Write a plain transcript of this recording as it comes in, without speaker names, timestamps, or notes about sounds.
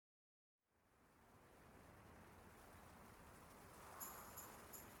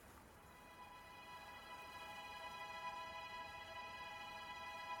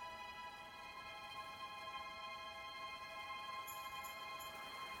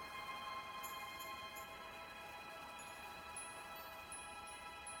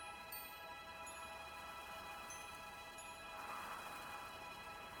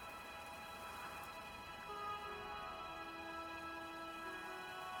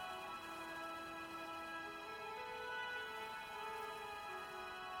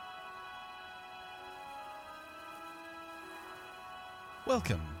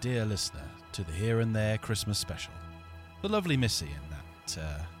Welcome, dear listener, to the Here and There Christmas special. The lovely Missy and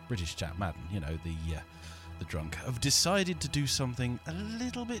that British chap Madden, the drunk, have decided to do something a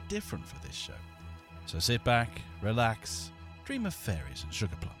little bit different for this show. So sit back, relax, dream of fairies and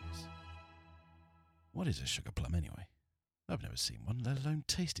sugar plums. What is a sugar plum anyway? I've never seen one, let alone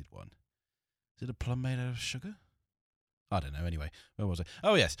tasted one. Is it a plum made out of sugar? I don't know, anyway. Where was I?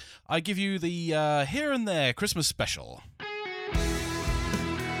 Oh yes, I give you the Here and There Christmas special.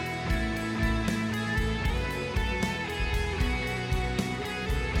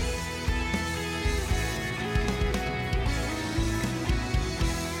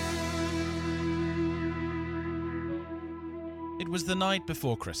 It was the night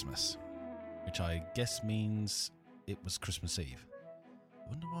before Christmas, which I guess means it was Christmas Eve. I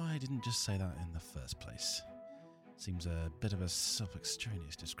wonder why I didn't just say that in the first place. Seems a bit of a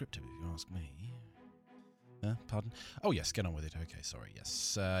self-extraneous descriptive, if you ask me. Pardon? Oh yes, get on with it. Okay, sorry,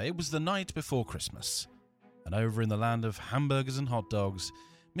 yes. It was the night before Christmas, and over in the land of hamburgers and hot dogs,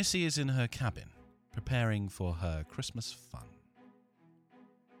 Missy is in her cabin, preparing for her Christmas fun.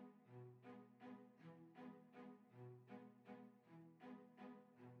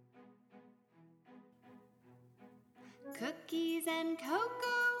 Cookies and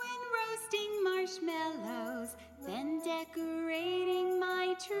cocoa and roasting marshmallows, then decorating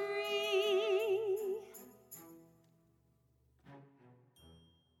my tree.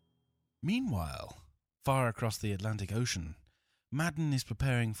 Meanwhile, far across the Atlantic Ocean, Madden is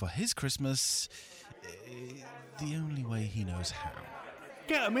preparing for his Christmas the only way he knows how.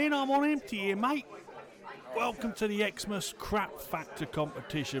 Get 'em in, I'm on empty here, mate. Welcome to the Xmas Crap Factor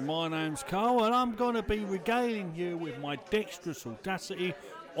competition. My name's Carl and I'm going to be regaling you with my dexterous audacity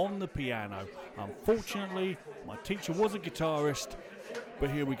on the piano. Unfortunately, my teacher was a guitarist, but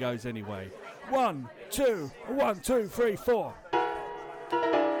here we goes anyway. 1, 2, 1, 2, 3, 4.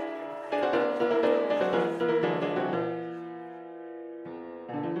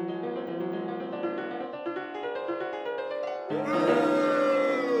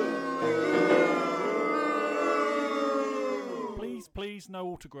 Please, no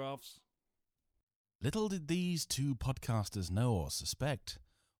autographs. Little did these two podcasters know or suspect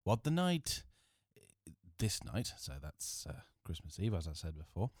what this night, so that's Christmas Eve, as I said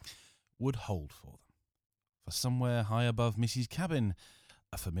before, would hold for them. For somewhere high above Missy's cabin,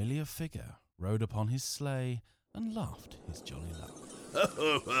 a familiar figure rode upon his sleigh and laughed his jolly laugh.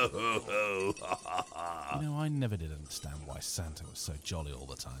 I never did understand why Santa was so jolly all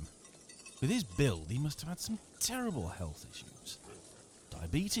the time. With his build, he must have had some terrible health issues.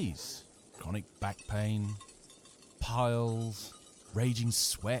 Diabetes, chronic back pain, piles, raging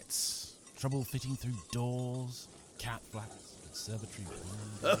sweats, trouble fitting through doors, cat flaps, conservatory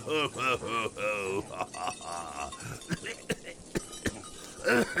blinds.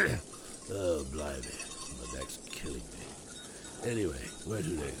 Oh, blimey, my neck's killing me. Anyway, where to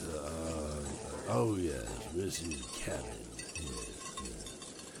next? Oh yes, Missy's cabin. Yes.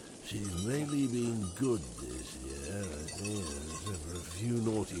 She's mainly been good this year, I think, except for a few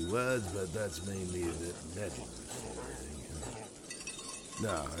naughty words, but that's mainly the magic sort of thing.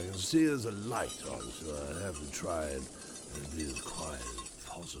 Now, I can see there's a light on, so I have to try and be as quiet as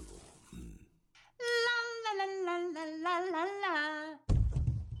possible. La la la la la la la.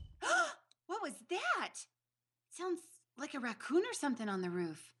 What was that? Sounds like a raccoon or something on the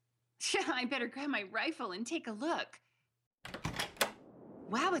roof. I better grab my rifle and take a look.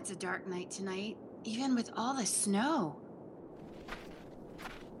 Wow, it's a dark night tonight, even with all the snow.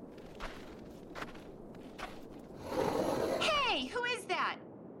 Hey, who is that?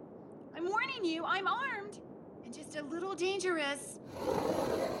 I'm warning you, I'm armed and just a little dangerous.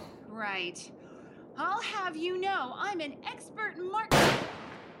 Right. I'll have you know I'm an expert marksman.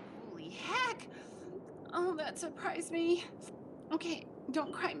 Holy heck. Oh, that surprised me. Okay,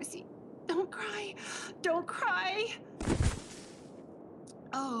 don't cry, Missy. Don't cry. Don't cry.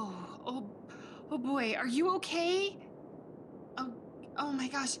 Oh boy, are you okay? Oh my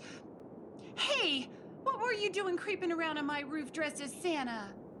gosh. Hey, what were you doing creeping around on my roof dressed as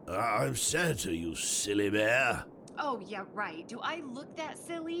Santa? I'm Santa, you silly bear. Oh, yeah, right. Do I look that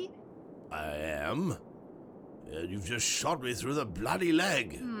silly? I am. And you've just shot me through the bloody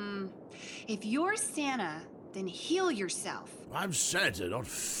leg. If you're Santa, then heal yourself. I'm Santa, not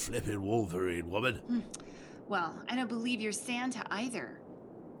flippin' Wolverine, woman. Well, I don't believe you're Santa either.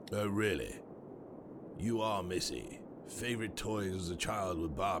 Oh, really? You are Missy. Favorite toys as a child were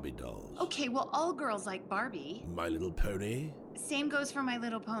Barbie dolls. Okay, well, all girls like Barbie. My Little Pony. Same goes for My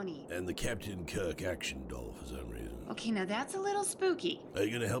Little Pony. And the Captain Kirk action doll for some reason. Okay, now that's a little spooky. Are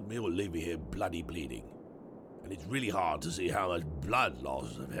you gonna help me or leave me here bloody bleeding? And it's really hard to see how much blood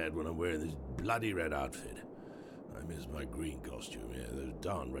loss I've had when I'm wearing this bloody red outfit. I miss my green costume, yeah. Those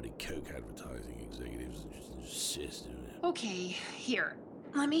darn ready Coke advertising executives just insist on it. Okay, here.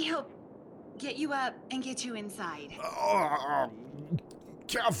 Let me help get you up and get you inside.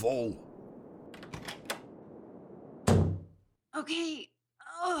 Careful! Okay.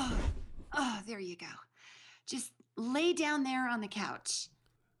 Oh, there you go. Just lay down there on the couch.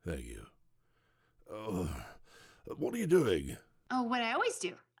 Thank you. What are you doing? Oh, what I always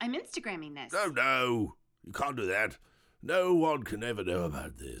do. I'm Instagramming this. No, you can't do that. No one can ever know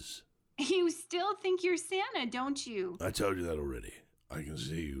about this. You still think you're Santa, don't you? I told you that already. I can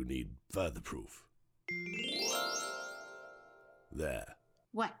see you need further proof. There.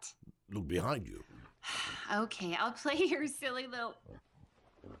 What? Look behind you. Okay, I'll play your silly little...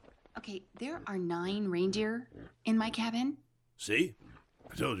 Okay, there are 9 reindeer in my cabin. See?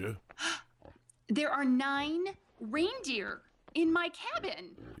 I told you. There are 9 reindeer in my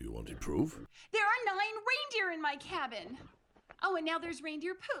cabin. You wanted proof? There are 9 reindeer in my cabin. Oh, and now there's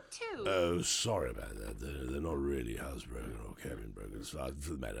reindeer poop, too. Oh, sorry about that. They're not really housebroken or cabin broken as far as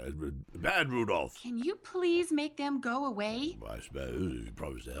for the matter. Bad Rudolph. Can you please make them go away? I suppose you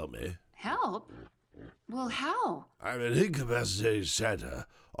promised to help me. Help? Well, how? I'm an incapacitated Santa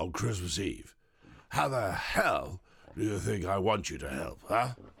on Christmas Eve. How the hell do you think I want you to help, huh?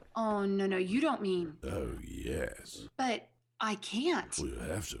 Oh, no, you don't mean... Oh, yes. But I can't. Well, you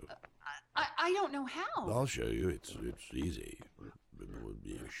have to. I don't know how. I'll show you. It's easy.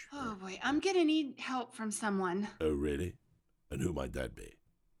 Oh, boy, I'm gonna need help from someone. Oh, really? And who might that be?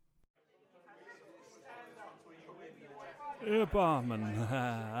 Barman,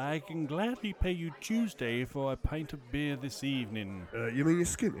 I can gladly pay you Tuesday for a pint of beer this evening. You mean you're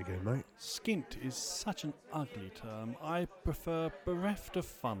skint again, mate? Skint is such an ugly term. I prefer bereft of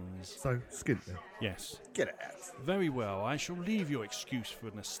funds. So, skint then? Yes. Get it out. Very well, I shall leave your excuse for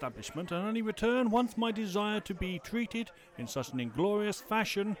an establishment and only return once my desire to be treated in such an inglorious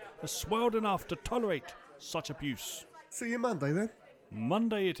fashion has swelled enough to tolerate such abuse. See you Monday then?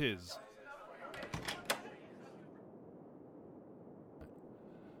 Monday it is.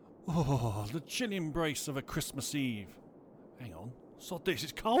 Oh, the chill embrace of a Christmas Eve. Hang on, sod this,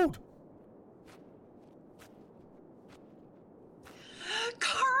 it's cold.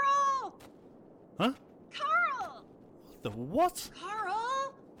 Carl! Huh? Carl! The what?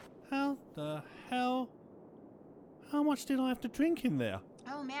 Carl? How the hell? How much did I have to drink in there?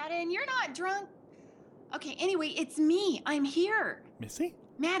 Oh, Madden, you're not drunk. Okay, anyway, it's me. I'm here. Missy?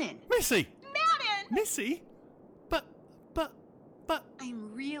 Madden. Missy! Madden! Missy? But,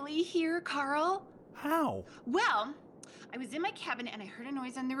 I'm really here, Carl. how? Well, I was in my cabin and I heard a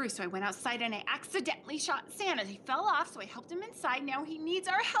noise on the roof, so I went outside and I accidentally shot Santa. He fell off, so I helped him inside. Now he needs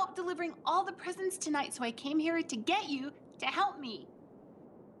our help delivering all the presents tonight, so I came here to get you to help me.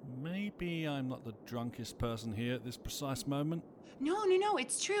 Maybe I'm not the drunkest person here at this precise moment. No,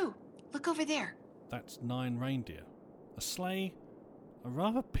 it's true. Look over there. That's 9 reindeer. A sleigh, a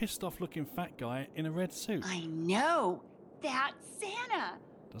rather pissed off looking fat guy in a red suit. I know. That's Santa.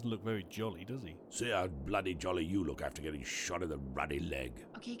 Doesn't look very jolly, does he? See how bloody jolly you look after getting shot in the ruddy leg.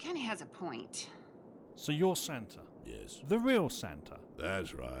 Okay, he kind of has a point. So you're Santa? Yes, The real Santa?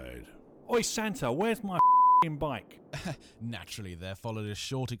 that's right. Oi Santa, where's my bike? Naturally, there followed a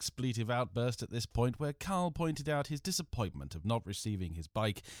short expletive outburst at this point where Carl pointed out his disappointment of not receiving his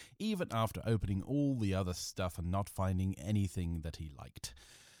bike, even after opening all the other stuff and not finding anything that he liked.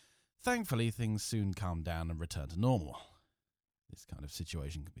 Thankfully, things soon calmed down and returned to normal. This kind of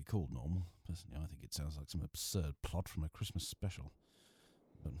situation can be called normal. Personally, I think it sounds like some absurd plot from a Christmas special.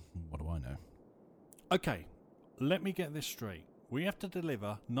 But what do I know? Okay, let me get this straight. We have to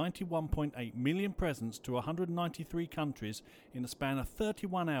deliver 91.8 million presents to 193 countries in a span of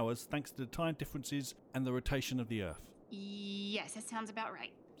 31 hours thanks to the time differences and the rotation of the Earth. Yes, that sounds about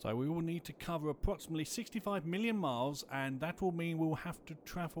right. So we will need to cover approximately 65 million miles, and that will mean we'll have to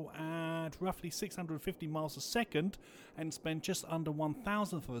travel at roughly 650 miles a second and spend just under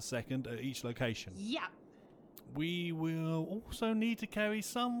 1,000th of a second at each location. Yeah. We will also need to carry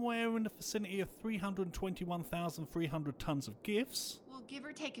somewhere in the vicinity of 321,300 tons of gifts. We'll give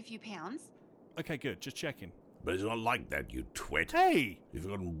or take a few pounds. Okay, good, just checking. But it's not like that, you twit. Hey! You've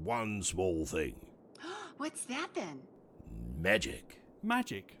forgotten one small thing. What's that then? Magic.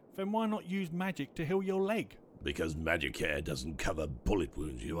 Magic? Then why not use magic to heal your leg? Because magic hair doesn't cover bullet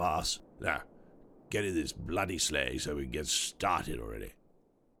wounds, you arse. Now, get in this bloody sleigh so we can get started already.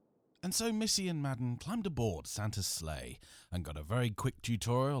 And so Missy and Madden climbed aboard Santa's sleigh and got a very quick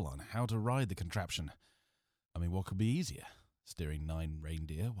tutorial on how to ride the contraption. I mean, what could be easier? steering 9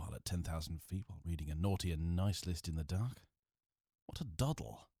 reindeer while at 10,000 feet while reading a naughty and nice list in the dark. What a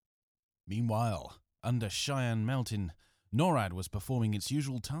doddle. Meanwhile, under Cheyenne Mountain, NORAD was performing its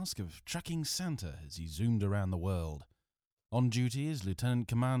usual task of tracking Santa as he zoomed around the world. On duty is Lieutenant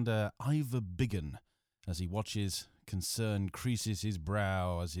Commander Ivor Biggin, as he watches, concern creases his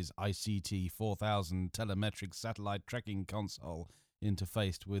brow as his ICT 4000 telemetric satellite tracking console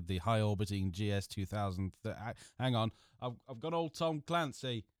interfaced with the high-orbiting GS-2000... hang on, I've got old Tom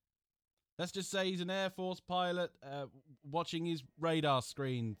Clancy. Let's just say he's an Air Force pilot watching his radar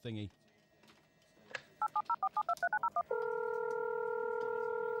screen thingy.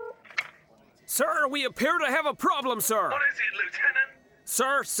 Sir, we appear to have a problem, sir. What is it, Lieutenant?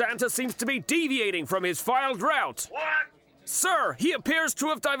 Sir, Santa seems to be deviating from his filed route. What? Sir, he appears to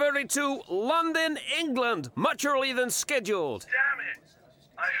have diverted to London, England, much earlier than scheduled. Damn it.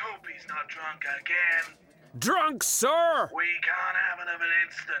 I hope he's not drunk again. Drunk, sir! We can't have another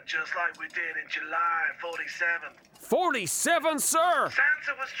incident just like we did in July 47. 47, sir!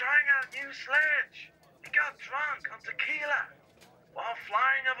 Santa was trying out new sledge. He got drunk on tequila. While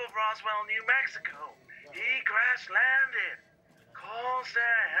flying over Roswell, New Mexico, he crash-landed. Caused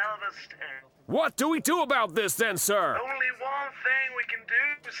a hell of a stir. What do we do about this then, sir? Only one thing we can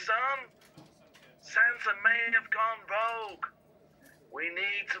do, son. Santa may have gone rogue. We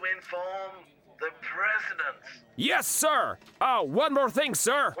need to inform the president. Yes, sir! One more thing,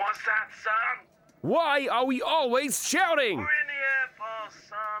 sir. What's that, son? Why are we always shouting? We're in the Air Force,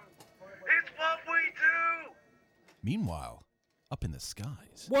 son. It's what we do. Meanwhile, up in the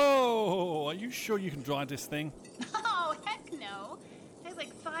skies... Whoa! Are you sure you can drive this thing? Oh, heck no. I had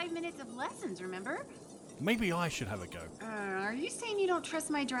like 5 minutes of lessons, remember? Maybe I should have a go. Are you saying you don't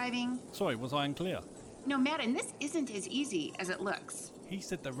trust my driving? Sorry, was I unclear? No, Madden, this isn't as easy as it looks. He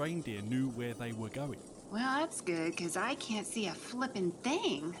said the reindeer knew where they were going. Well, that's good, because I can't see a flippin'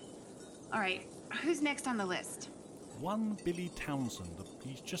 thing. All right, who's next on the list? One Billy Townsend.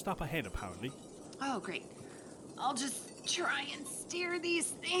 He's just up ahead, apparently. Oh, great. I'll just try and steer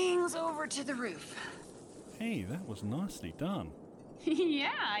these things over to the roof. Hey, that was nicely done.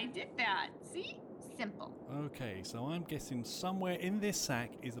 Yeah, I did that. See? Simple. Okay, so I'm guessing somewhere in this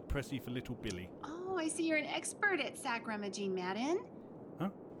sack is a Prezi for little Billy. Oh, I see you're an expert at sack rummaging, Madden. Huh?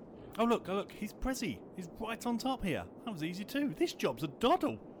 Oh, look, he's Prezi. He's right on top here. That was easy too. This job's a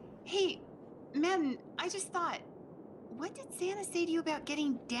doddle. Hey, Madden, I just thought, what did Santa say to you about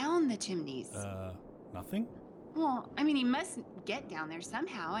getting down the chimneys? Nothing? Well, I mean, he must get down there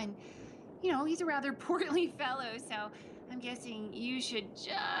somehow, and, you know, he's a rather portly fellow, so I'm guessing you should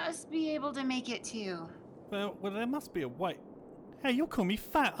just be able to make it too. Well, there must be a way. Hey, you'll call me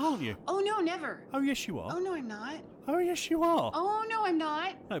fat, aren't you? Oh, no, never. Oh, yes, you are. Oh, no, I'm not. Oh, yes, you are. Oh, no, I'm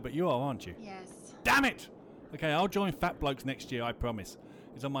not. No, but you are, aren't you? Yes. Damn it! Okay, I'll join Fat Blokes next year, I promise.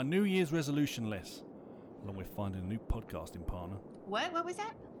 It's on my New Year's resolution list, along with finding a new podcasting partner. What? What was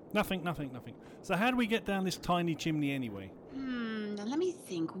that? Nothing. So how do we get down this tiny chimney anyway? Now let me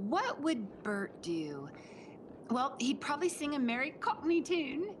think. What would Bert do? Well, he'd probably sing a Merry Cockney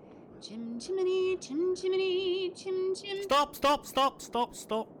tune. Chim chimney, chim chimney, chim chim.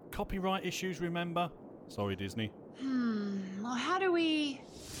 Stop. Copyright issues, remember? Sorry, Disney. Well, how do we...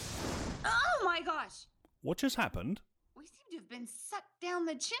 Oh my gosh! What just happened? We seem to have been sucked down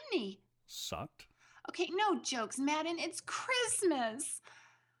the chimney. Sucked? Okay, no jokes, Madden. It's Christmas.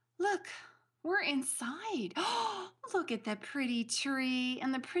 Look, we're inside. Look at the pretty tree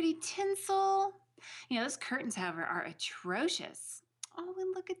and the pretty tinsel. You know, those curtains, however, are atrocious. Oh,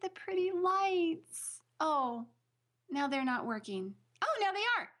 and look at the pretty lights. Oh, now they're not working. Oh, now they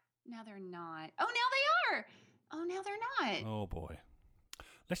are. Now they're not. Oh, now they are. Oh, now they're not. Oh, boy.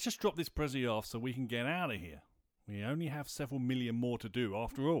 Let's just drop this Prezi off so we can get out of here. We only have several million more to do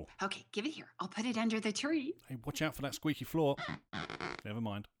after all. Okay, give it here. I'll put it under the tree. Hey, watch out for that squeaky floor. Never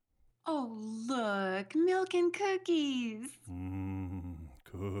mind. Oh, look, milk and cookies.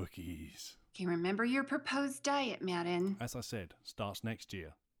 Cookies. Okay, remember your proposed diet, Madden. As I said, starts next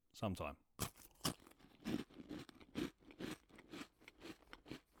year. Sometime.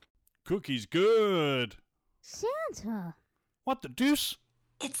 Cookies good. Santa? What the deuce?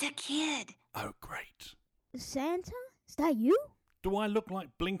 It's a kid. Oh, great. Santa? Is that you? Do I look like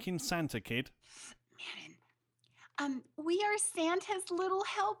blinking Santa, kid? Madden, we are Santa's little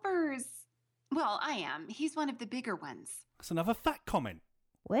helpers. Well, I am. He's one of the bigger ones. That's another fat comment.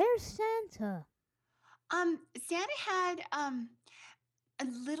 Where's Santa? Santa had, a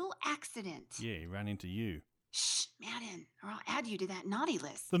little accident. Yeah, he ran into you. Shh, Madden, or I'll add you to that naughty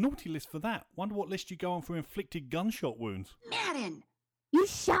list. The naughty list for that. Wonder what list you go on for inflicted gunshot wounds. Madden! You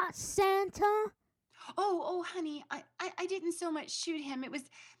shot Santa? Oh, honey, I didn't so much shoot him. It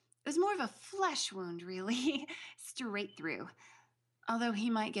was more of a flesh wound, really. Straight through. Although he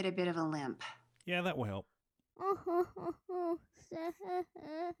might get a bit of a limp. Yeah, that will help.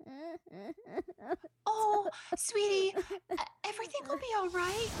 Oh, sweetie, everything will be all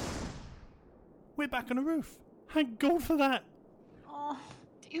right. We're back on the roof. Thank God for that. Oh,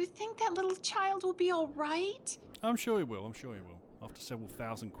 do you think that little child will be all right? I'm sure he will. After several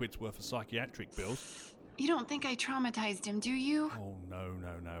thousand quid's worth of psychiatric bills. You don't think I traumatized him, do you? Oh,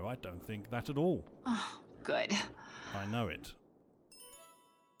 no. I don't think that at all. Oh, good. I know it.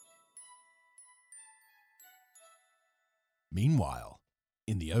 Meanwhile,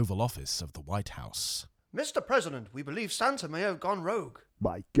 in the Oval Office of the White House. Mr. President, we believe Santa may have gone rogue.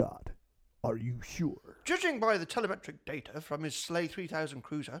 My God, are you sure? Judging by the telemetric data from his Sleigh 3000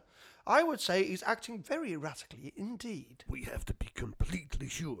 cruiser, I would say he's acting very erratically indeed. We have to be completely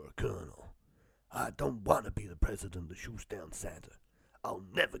sure, Colonel. I don't want to be the president that shoots down Santa. I'll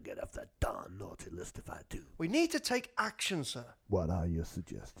never get off that darn naughty list if I do. We need to take action, sir. What are your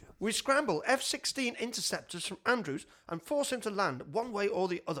suggestions? We scramble F-16 interceptors from Andrews and force him to land one way or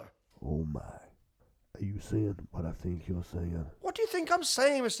the other. Oh my. Are you saying what I think you're saying? What do you think I'm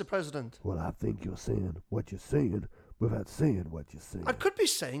saying, Mr. President? Well, I think you're saying what you're saying without saying what you're saying. I could be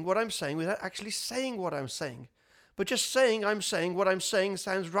saying what I'm saying without actually saying what I'm saying. But just saying I'm saying what I'm saying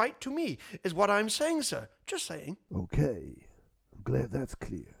sounds right to me, is what I'm saying, sir. Just saying. Okay. I'm glad that's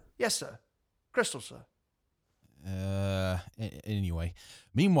clear. Yes, sir. Crystal, sir. Anyway.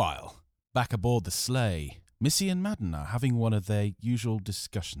 Meanwhile, back aboard the sleigh, Missy and Madden are having one of their usual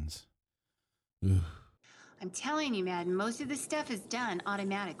discussions. Ugh. I'm telling you, Madden, most of this stuff is done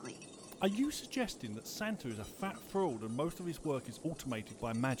automatically. Are you suggesting that Santa is a fat fraud and most of his work is automated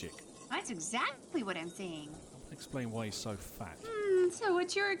by magic? That's exactly what I'm saying. Explain why he's so fat. So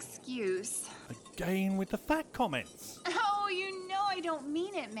what's your excuse? Again with the fat comments. Oh, you know I don't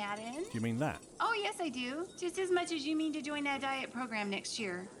mean it, Madden. Do you mean that? Oh, yes, I do. Just as much as you mean to join that diet program next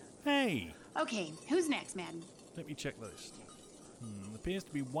year. Hey! Okay, who's next, Madden? Let me check the list. Appears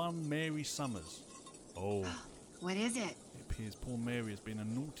to be one Mary Summers. Oh. What is it? It appears poor Mary has been a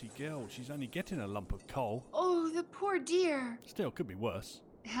naughty girl. She's only getting a lump of coal. Oh, the poor dear. Still, could be worse.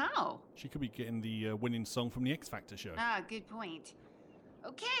 How? She could be getting the winning song from the X Factor show. Ah, good point.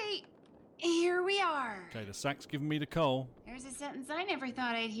 Okay, here we are. Okay, the sack's giving me the coal. There's a sentence I never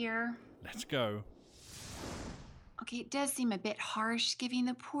thought I'd hear. Let's go. Okay, it does seem a bit harsh giving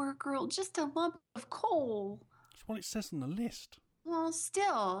the poor girl just a lump of coal. That's what it says on the list. Well,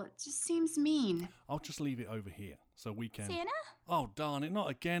 still, it just seems mean. I'll just leave it over here so we can... Santa? Oh, darn it, not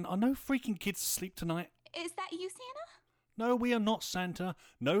again. I know freaking kids sleep tonight. Is that you, Santa? No, we are not Santa.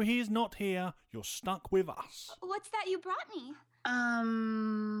 No, he is not here. You're stuck with us. What's that you brought me?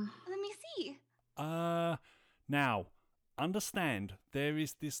 Let me see. Now, understand, there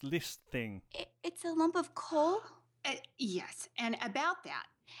is this list thing. It's a lump of coal? Yes, and about that.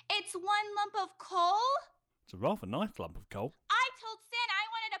 It's one lump of coal? It's a rather nice lump of coal. I told Santa I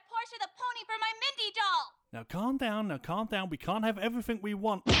wanted a Porsche the pony for my Mindy doll. Now calm down. We can't have everything we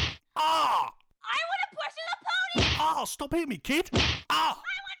want. I want a Porsche the pony! Ah, stop hitting me, kid. Ah! I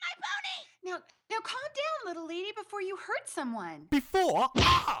want my pony! Now calm down, little lady, before you hurt someone. Before?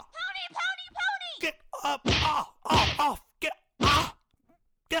 Ah! Pony! Get up! Off!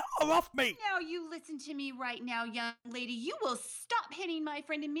 Get her off me! Now you listen to me right now, young lady. You will stop hitting my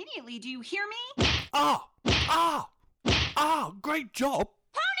friend immediately. Do you hear me? Great job!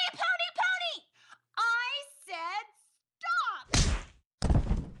 Pony! I said stop!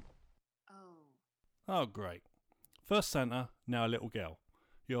 Oh, great. First Santa, now a little girl.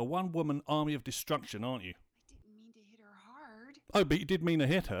 You're a one-woman army of destruction, aren't you? I didn't mean to hit her hard. Oh, but you did mean to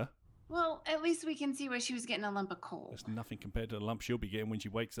hit her. Well, at least we can see why she was getting a lump of coal. That's nothing compared to the lump she'll be getting when she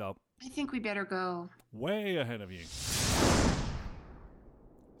wakes up. I think we better go. Way ahead of you.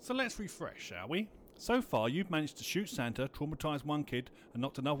 So let's refresh, shall we? So far, you've managed to shoot Santa, traumatise one kid, and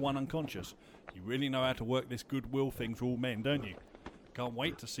knocked another one unconscious. You really know how to work this goodwill thing for all men, don't you? Can't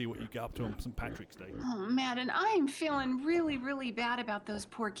wait to see what you get up to on St. Patrick's Day. Oh, Madden, I'm feeling really, really bad about those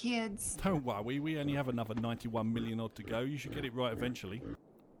poor kids. Don't worry, we only have another 91 million odd to go. You should get it right eventually.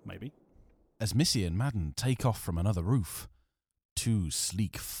 Maybe. As Missy and Madden take off from another roof, two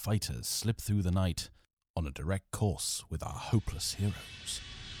sleek fighters slip through the night on a direct course with our hopeless heroes.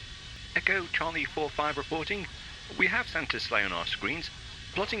 Echo Charlie 45 reporting. We have Santa's sleigh on our screens.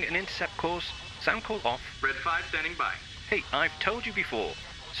 Plotting an intercept course. Sound call off. Red 5 standing by. Hey, I've told you before.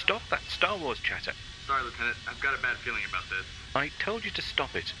 Stop that Star Wars chatter. Sorry, Lieutenant. I've got a bad feeling about this. I told you to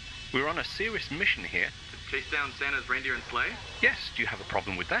stop it. We're on a serious mission here. The Chase down Santa's reindeer and sleigh? Yes, do you have a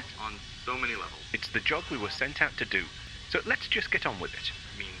problem with that? On so many levels. It's the job we were sent out to do. So let's just get on with it.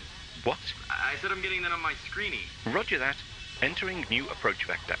 I mean... What? I said I'm getting that on my screeny. Roger that. Entering new approach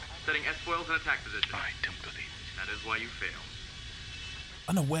vector. Setting S-foils in attack position. I don't believe it. That is why you failed.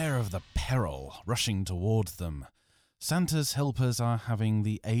 Unaware of the peril rushing towards them, Santa's helpers are having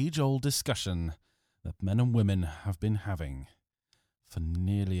the age-old discussion that men and women have been having for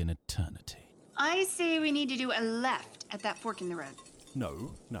nearly an eternity. I say we need to do a left at that fork in the road.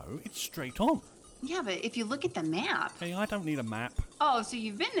 No, it's straight on. Yeah, but if you look at the map... Hey, I don't need a map. Oh, so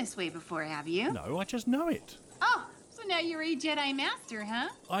you've been this way before, have you? No, I just know it. Oh, so now you're a Jedi Master, huh?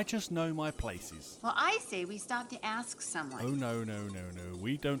 I just know my places. Well, I say we stop to ask someone. Oh, no.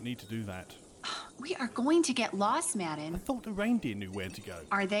 We don't need to do that. We are going to get lost, Madden. I thought the reindeer knew where to go.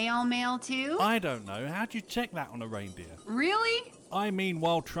 Are they all male, too? I don't know. How'd you check that on a reindeer? Really? I mean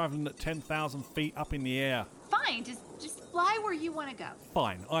while travelling at 10,000 feet up in the air. Fine, just fly where you want to go.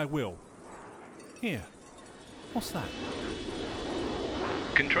 Fine, I will. Here. What's that?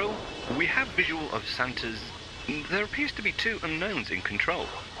 Control, we have visual of Santa's... There appears to be two unknowns in control.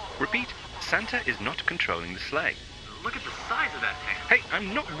 Repeat, Santa is not controlling the sleigh. Look at the size of that thing. Hey,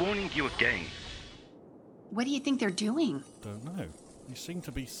 I'm not warning you again. What do you think they're doing? Don't know. They seem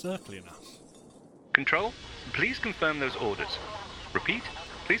to be circling us. Control, please confirm those orders. Repeat,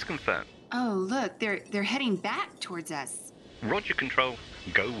 please confirm. Oh, look, they're heading back towards us. Roger, Control.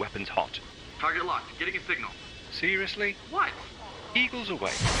 Go weapons hot. Target locked. Getting a signal. Seriously? What? Eagles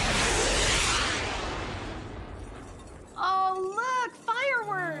away. Oh, look,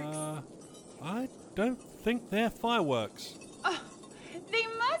 fireworks. I don't think they're fireworks. Oh, they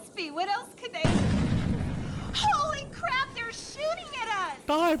must be. What else could they... Holy crap, they're shooting at us!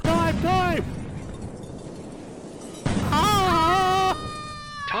 Dive! Ah!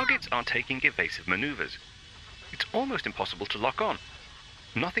 Targets are taking evasive maneuvers. It's almost impossible to lock on.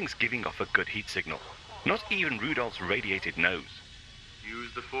 Nothing's giving off a good heat signal. Not even Rudolph's radiated nose.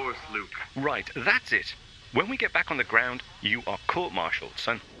 Use the Force, Luke. Right, that's it. When we get back on the ground, you are court-martialed,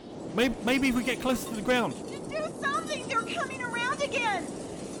 son. Maybe if we get closer to the ground. Do something! They're coming around again!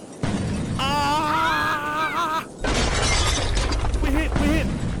 Ah! We're hit!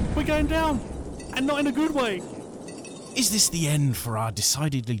 We're going down! And not in a good way. Is this the end for our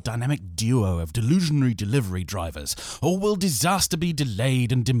decidedly dynamic duo of delusionary delivery drivers, or will disaster be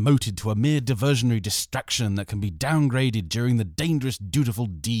delayed and demoted to a mere diversionary distraction that can be downgraded during the dangerous, dutiful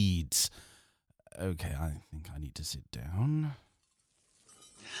deeds? Okay, I think I need to sit down.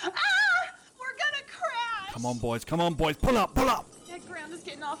 Ah! We're gonna crash! Come on, boys. Pull up! That ground is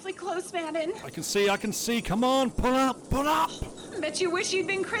getting awfully close, Madden. I can see. Come on, pull up! Bet you wish you'd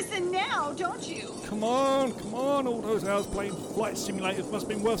been christened now, don't you? Come on. All those hours playing flight simulators must have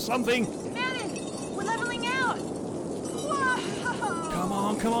been worth something. Madden, we're leveling out. Whoa!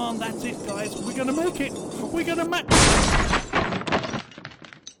 Come on. That's it, guys. We're going to make it.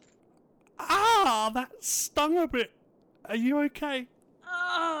 Ah, that stung a bit. Are you okay?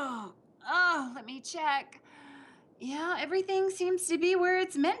 Oh, let me check. Yeah, everything seems to be where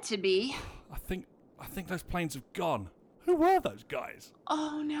it's meant to be. I think those planes have gone. Who were those guys?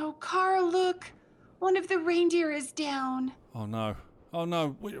 Oh no, Carl, look. One of the reindeer is down. Oh no.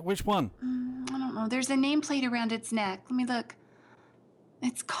 Which one? I don't know. There's a nameplate around its neck. Let me look.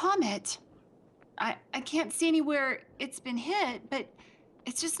 It's Comet. I can't see anywhere it's been hit, but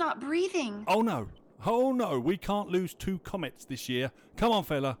it's just not breathing. Oh no. We can't lose 2 comets this year. Come on,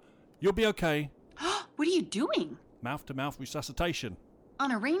 fella. You'll be okay. What are you doing? Mouth-to-mouth resuscitation. On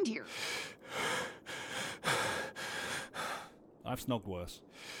a reindeer. I've snogged worse.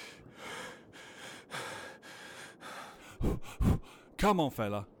 Come on,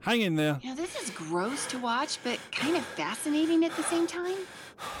 fella. Hang in there. This is gross to watch, but kind of fascinating at the same time.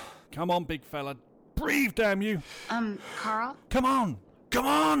 Come on, big fella. Breathe, damn you. Carl? Come on.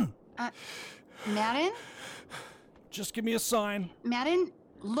 Madden? Just give me a sign. Madden,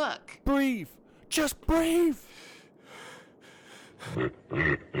 look. Breathe. Just breathe.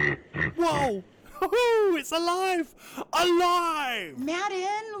 Whoa. It's alive!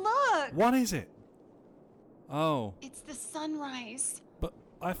 Madden, look! What is it? Oh. It's the sunrise. But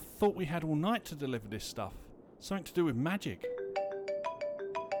I thought we had all night to deliver this stuff. Something to do with magic.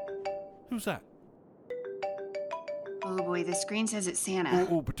 Who's that? Oh boy, the screen says it's Santa.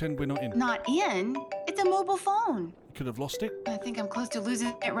 Oh, pretend we're not in. Not in? It's a mobile phone. You could have lost it. I think I'm close to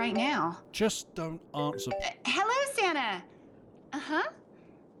losing it right now. Just don't answer. Hello, Santa. Uh-huh.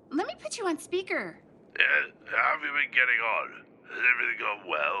 Let me put you on speaker. How have you been getting on? Has everything gone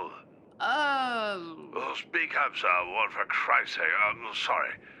well? Oh, speak up, sir. What, for Christ's sake? I'm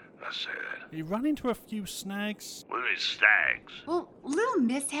sorry. Let's say that. You run into a few snags. What do you mean snags? Well, little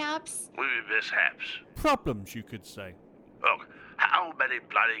mishaps. What do you mean mishaps? Problems, you could say. Look, how many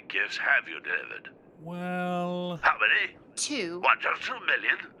bloody gifts have you delivered? Well... How many? 2. What, just 2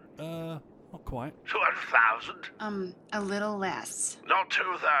 million? Not quite. 200,000? A little less. Not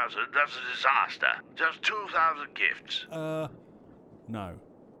 2,000, that's a disaster. Just 2,000 gifts. No.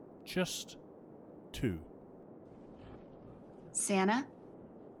 Just 2. Santa?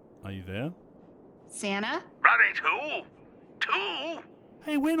 Are you there? Santa? Bloody 2? 2?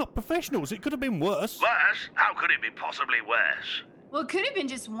 Hey, we're not professionals. It could have been worse. Worse? How could it be possibly worse? Well, it could have been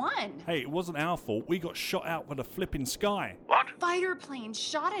just 1. Hey, it wasn't our fault. We got shot out of the flipping sky. What? Fighter planes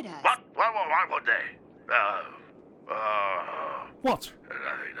shot at us. What? Why would they? What?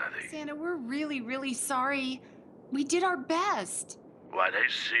 Nothing. Santa, we're really, really sorry. We did our best. Why, they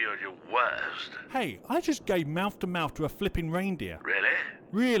see you at your worst. Hey, I just gave mouth-to-mouth to a flipping reindeer. Really?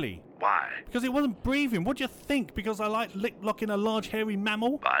 Really? Why? Because it wasn't breathing. What do you think? Because I like lip-locking a large hairy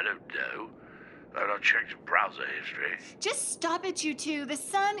mammal? I don't know. I've not checked your browser history. Just stop it, you two. The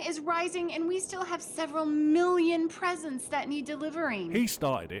sun is rising and we still have several million presents that need delivering. He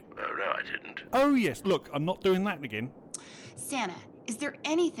started it. Oh, no, I didn't. Oh, yes. Look, I'm not doing that again. Santa, is there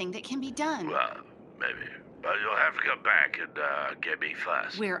anything that can be done? Well, maybe. But you'll have to come back and get me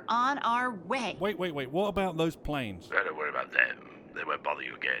first. We're on our way. Wait. What about those planes? Don't worry about them. They won't bother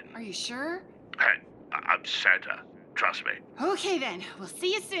you again. Are you sure? Hey, I'm Santa. Trust me. Okay then, we'll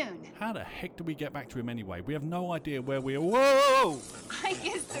see you soon. How the heck do we get back to him anyway? We have no idea where we are. Whoa! I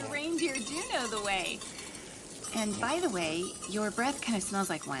guess the reindeer do know the way. And by the way, your breath kind of smells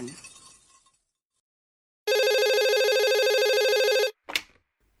like one.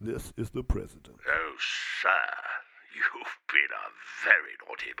 This is the president. Oh, sir. You've been a very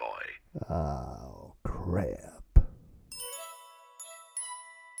naughty boy. Oh, crap.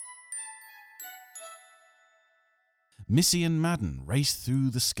 Missy and Madden race through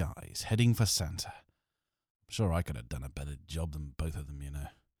the skies, heading for Santa. I'm sure I could have done a better job than both of them, you know.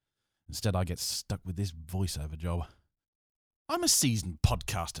 Instead, I get stuck with this voiceover job. I'm a seasoned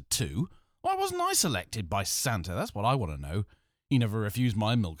podcaster too. Why wasn't I selected by Santa? That's what I want to know. He never refused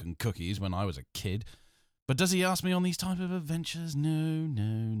my milk and cookies when I was a kid. But does he ask me on these type of adventures?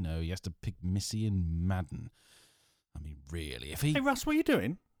 No. He has to pick Missy and Madden. I mean, really, if he... Hey, Russ, what are you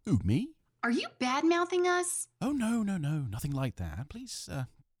doing? Who, me? Are you bad-mouthing us? Oh, no, nothing like that. Please,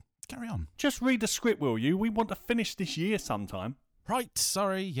 carry on. Just read the script, will you? We want to finish this year sometime. Right,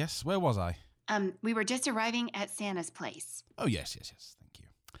 sorry, yes, where was I? We were just arriving at Santa's place. Oh, yes, thank you.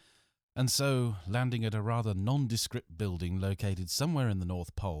 And so, landing at a rather nondescript building located somewhere in the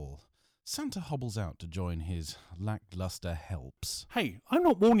North Pole, Santa hobbles out to join his lackluster helps. Hey, I'm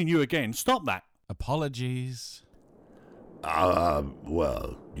not warning you again. Stop that. Apologies.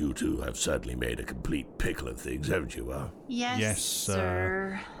 Well, you two have certainly made a complete pickle of things, haven't you, Yes,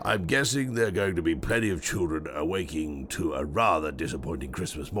 sir. I'm guessing there are going to be plenty of children awaking to a rather disappointing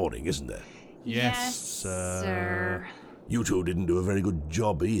Christmas morning, isn't there? Yes, sir. You two didn't do a very good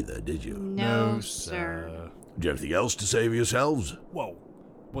job either, did you? No, sir. Do you have anything else to say for yourselves? Whoa,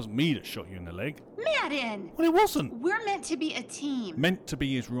 it wasn't me that shot you in the leg. Madden! Well, it wasn't. We're meant to be a team. Meant to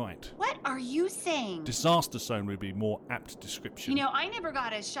be is right. What are you saying? Disaster zone would be more apt description. You know, I never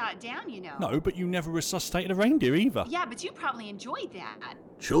got us shot down, you know. No, but you never resuscitated a reindeer either. Yeah, but you probably enjoyed that.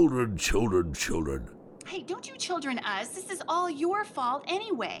 Children. Hey, don't you children us. This is all your fault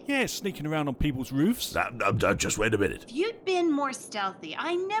anyway. Yeah, sneaking around on people's roofs. Just wait a minute. If you'd been more stealthy,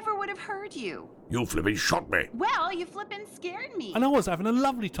 I never would have heard you. You flipping shot me. Well, you flippin' scared me. And I was having a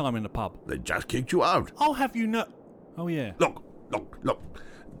lovely time in the pub. They just kicked you out. I'll have you know... Oh, yeah. Look.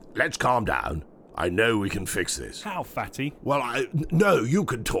 Let's calm down. I know we can fix this. How, fatty? Well, No, you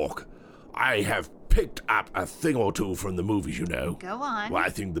can talk. I have picked up a thing or two from the movies, you know. Go on. Well, I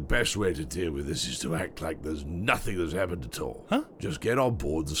think the best way to deal with this is to act like there's nothing that's happened at all. Huh? Just get on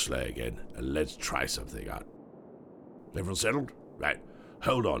board the sleigh again, and let's try something out. Everyone settled? Right.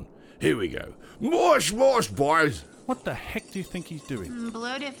 Hold on. Here we go. Morse, boys! What the heck do you think he's doing?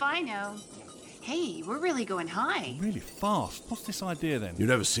 Blowed if I know. Hey, we're really going high. Really fast. What's this idea then? You've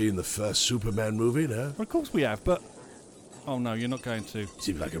never seen the first Superman movie, no? Well, of course we have, but... Oh, no, you're not going to.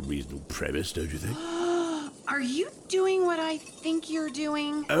 Seems like a reasonable premise, don't you think? Are you doing what I think you're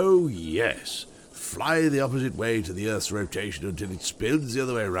doing? Oh, yes. Fly the opposite way to the Earth's rotation until it spins the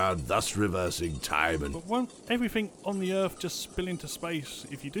other way around, thus reversing time and... But won't everything on the Earth just spill into space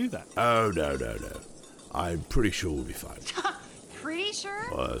if you do that? Oh, no. I'm pretty sure we'll be fine. Pretty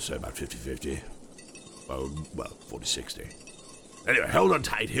sure? Say about 50-50. Oh, well, 40-60. Anyway, hold on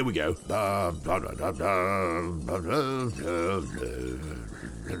tight. Here we go. I love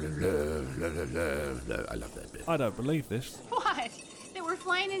that bit. I don't believe this. What? That we're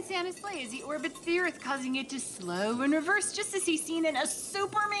flying in Santa's sleigh as he orbits the Earth, causing it to slow and reverse just as he's seen in a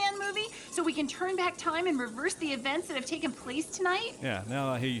Superman movie, so we can turn back time and reverse the events that have taken place tonight? Yeah, now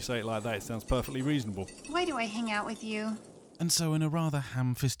that I hear you say it like that, it sounds perfectly reasonable. Why do I hang out with you? And so, in a rather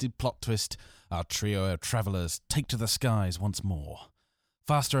ham-fisted plot twist, our trio of travellers take to the skies once more.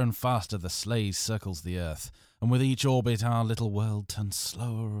 Faster and faster the sleigh circles the Earth, and with each orbit our little world turns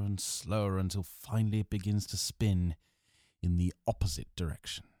slower and slower until finally it begins to spin in the opposite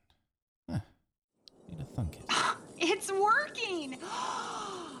direction. You'd have thunk it. It's working!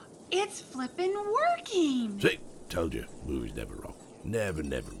 It's flippin' working! See, told you, movies never wrong. Never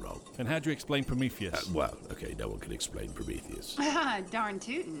wrong. And how do you explain Prometheus? Well, okay, no one can explain Prometheus. Darn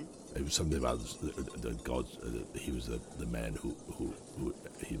tootin'. It was something about the gods. He was the man who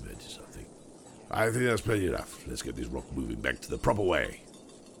he invented something. I think that's plenty enough. Let's get this rock moving back to the proper way.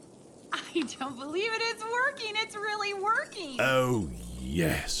 I don't believe it. It's working. It's really working. Oh,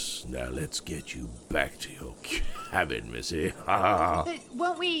 yes. Now let's get you back to your cabin, Missy.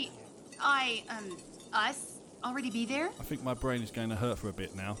 Won't we, us, already be there? I think my brain is going to hurt for a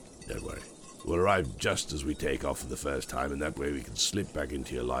bit now. Don't worry. We'll arrive just as we take off for the first time, and that way we can slip back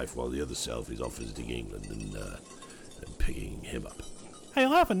into your life while the other self is off visiting England and picking him up. Hey,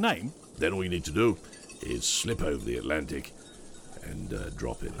 I have a name. Then all you need to do is slip over the Atlantic and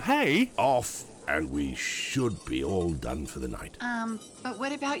drop in. Hey! Off, and we should be all done for the night. But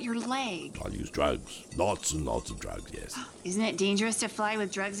what about your leg? I'll use drugs. Lots and lots of drugs, yes. Isn't it dangerous to fly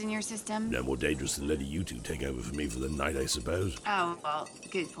with drugs in your system? No more dangerous than letting you two take over for me for the night, I suppose. Oh, well,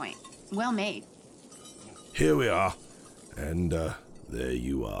 good point. Well made. Here we are, and there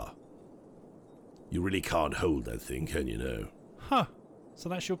you are. You really can't hold that thing, can you know? Huh. So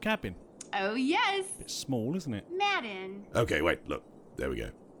that's your cabin? Oh, yes. It's small, isn't it? Madden. Okay, wait, look. There we go.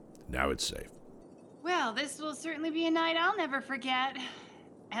 Now it's safe. Well, this will certainly be a night I'll never forget.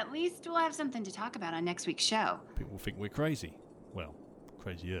 At least we'll have something to talk about on next week's show. People think we're crazy. Well,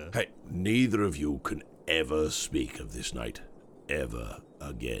 crazier. Hey, neither of you can ever speak of this night ever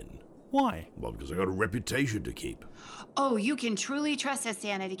again. Why? Well, because I got a reputation to keep. Oh, you can truly trust us,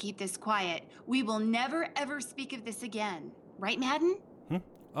 Santa, to keep this quiet. We will never, ever speak of this again. Right, Madden?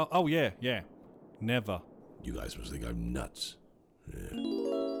 Oh, yeah. Never. You guys must think I'm nuts. Yeah.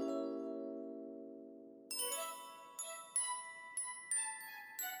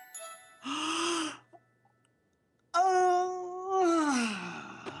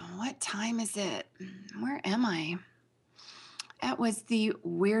 What time is it? Where am I? That was the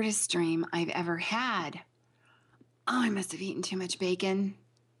weirdest dream I've ever had. Oh, I must have eaten too much bacon.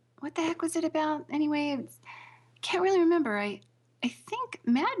 What the heck was it about? Anyway, I can't really remember. I think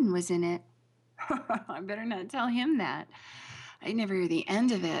Madden was in it. I better not tell him that. I never hear the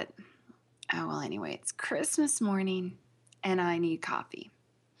end of it. Oh, well, anyway, it's Christmas morning, and I need coffee.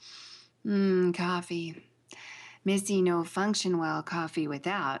 Coffee. Missy no function well coffee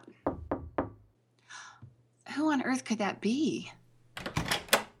without. Who on earth could that be?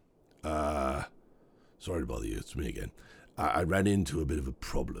 Sorry to bother you. It's me again. I ran into a bit of a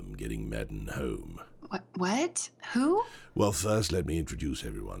problem getting Madden home. What? Who? Well, first, let me introduce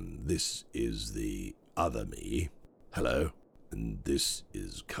everyone. This is the other me. Hello. And this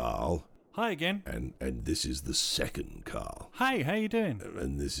is Carl. Hi again. And this is the second Carl. Hey, how you doing?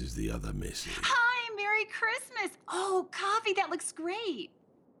 And this is the other Missy. Hi, Merry Christmas. Oh, coffee, that looks great.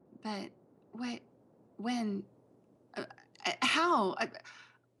 But what, when, how,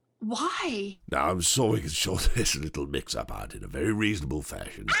 why? Now, I'm sorry we can sort this little mix-up out in a very reasonable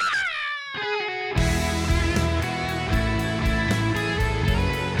fashion.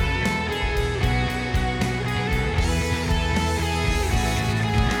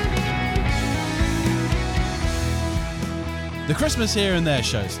 The Christmas Here and There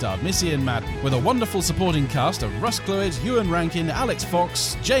show starred Missy and Madden, with a wonderful supporting cast of Russ Clewett, Ewan Rankin, Alex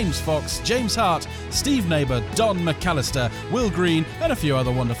Fox, James Hart, Steve Neighbour, Don McAllister, Will Green, and a few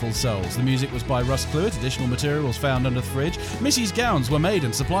other wonderful souls. The music was by Russ Clewett. Additional material was found under the fridge. Missy's gowns were made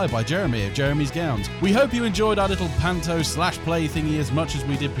and supplied by Jeremy of Jeremy's Gowns. We hope you enjoyed our little panto/play thingy as much as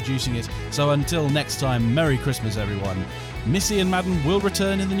we did producing it. So until next time, Merry Christmas, everyone. Missy and Madden will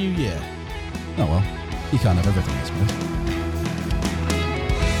return in the new year. Oh well, you can't have everything, I suppose.